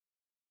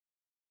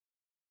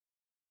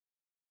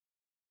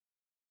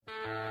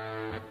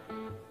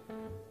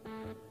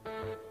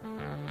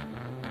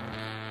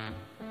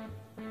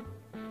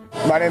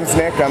My name's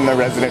Nick. I'm the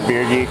resident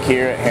beer geek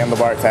here at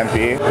Handlebar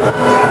Tempe.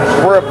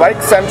 We're a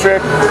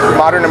bike-centric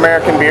modern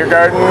American beer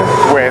garden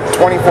with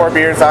 24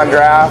 beers on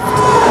draft,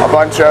 a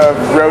bunch of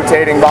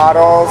rotating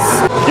bottles.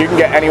 You can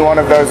get any one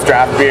of those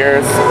draft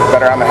beers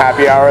that are on the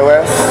happy hour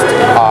list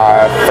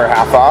for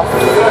half off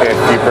if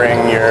you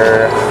bring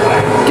your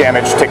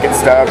Gammage ticket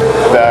stub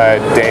the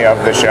day of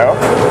the show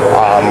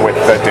with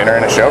the dinner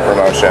and a show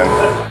promotion.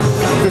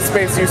 This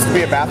space used to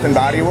be a Bath &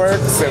 Body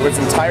Works. It was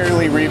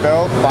entirely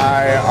rebuilt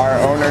by our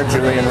owner,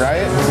 Julian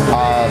Wright,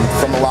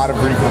 from a lot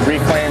of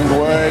reclaimed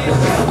wood.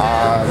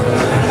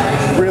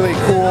 Really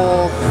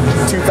cool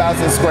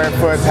 2,000 square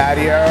foot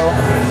patio,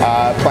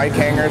 bike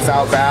hangers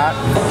out back.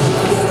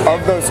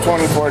 Of those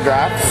 24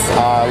 drafts,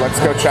 let's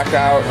go check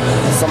out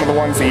some of the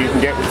ones that you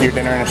can get with your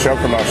dinner and a show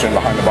promotion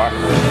behind the bar.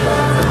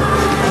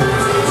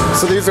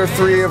 So these are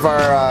three of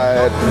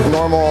our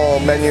normal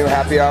menu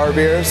happy hour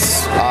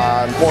beers.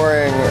 I'm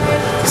pouring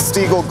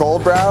Stiegl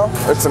Goldbrau.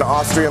 It's an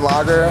Austrian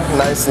lager,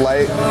 nice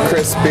light,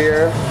 crisp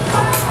beer.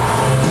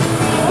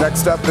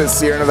 Next up is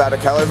Sierra Nevada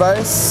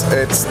Kellerweiss.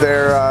 It's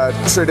their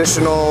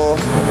traditional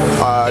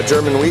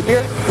German wheat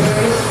beer.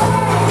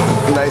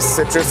 Nice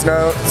citrus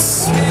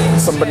notes,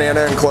 some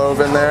banana and clove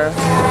in there.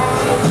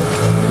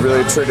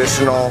 Really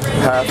traditional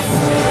hef.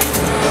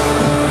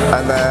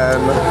 And then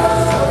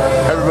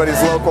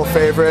everybody's local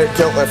favorite,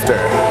 Kilt Lifter,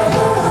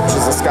 which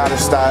is a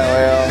Scottish style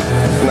ale.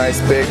 Nice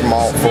big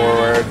malt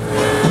forward.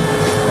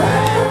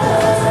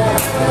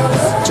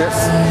 Cheers.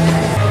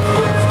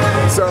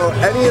 So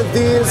any of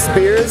these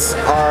beers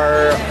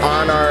are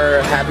on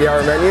our happy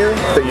hour menu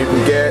that you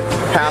can get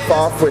half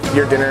off with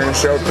your dinner and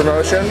show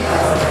promotion.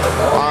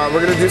 We're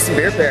going to do some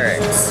beer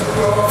pairings.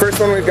 First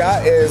one we've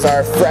got is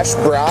our fresh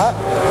brat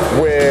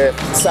with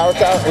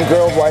sauerkraut and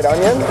grilled white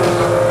onion,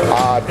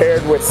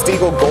 paired with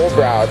Stiegl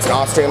Goldbrau. It's an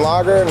Austrian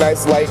lager,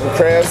 nice light and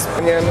crisp.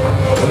 Onion,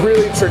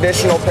 really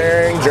traditional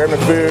pairing, German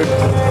food,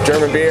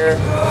 German beer,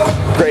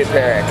 great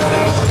pairing.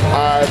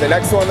 The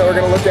next one that we're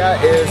going to look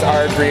at is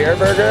our Gruyere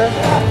burger,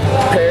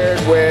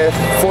 paired with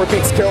Four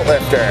Peaks Kilt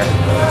Lifter.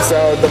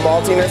 So the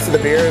maltiness of the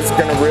beer is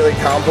going to really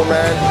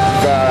complement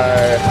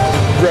the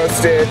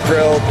roasted,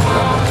 grilled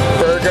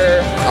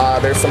burger.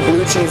 There's some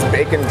blue cheese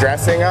bacon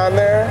dressing on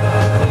there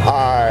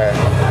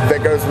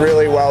that goes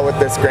really well with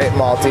this great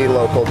malty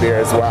local beer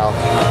as well.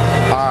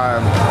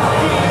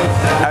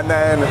 And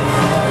then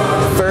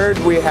third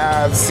we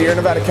have Sierra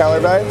Nevada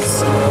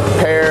Kellerweiss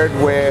paired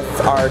with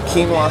our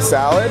quinoa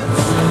salad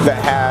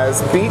that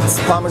has beets,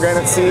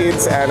 pomegranate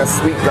seeds, and a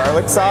sweet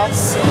garlic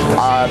sauce.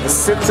 The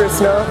citrus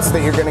notes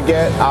that you're going to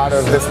get out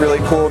of this really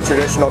cool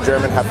traditional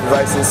German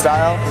Hefeweizen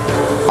style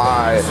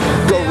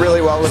go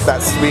really well with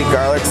that sweet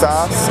garlic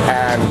sauce,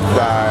 and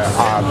the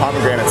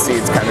pomegranate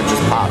seeds kind of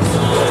just pop.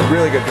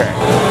 Really good pairing.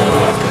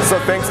 So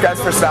thanks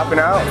guys for stopping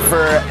out.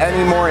 For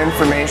any more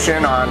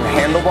information on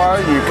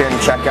Handlebar, you can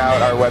check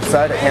out our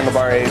website at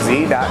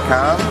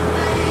handlebaraz.com.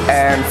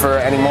 And for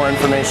any more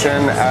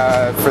information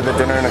for the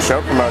dinner and a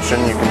show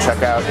promotion, you can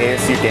check out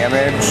ASU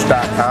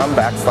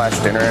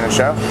Gammage.com/dinner and a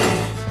show.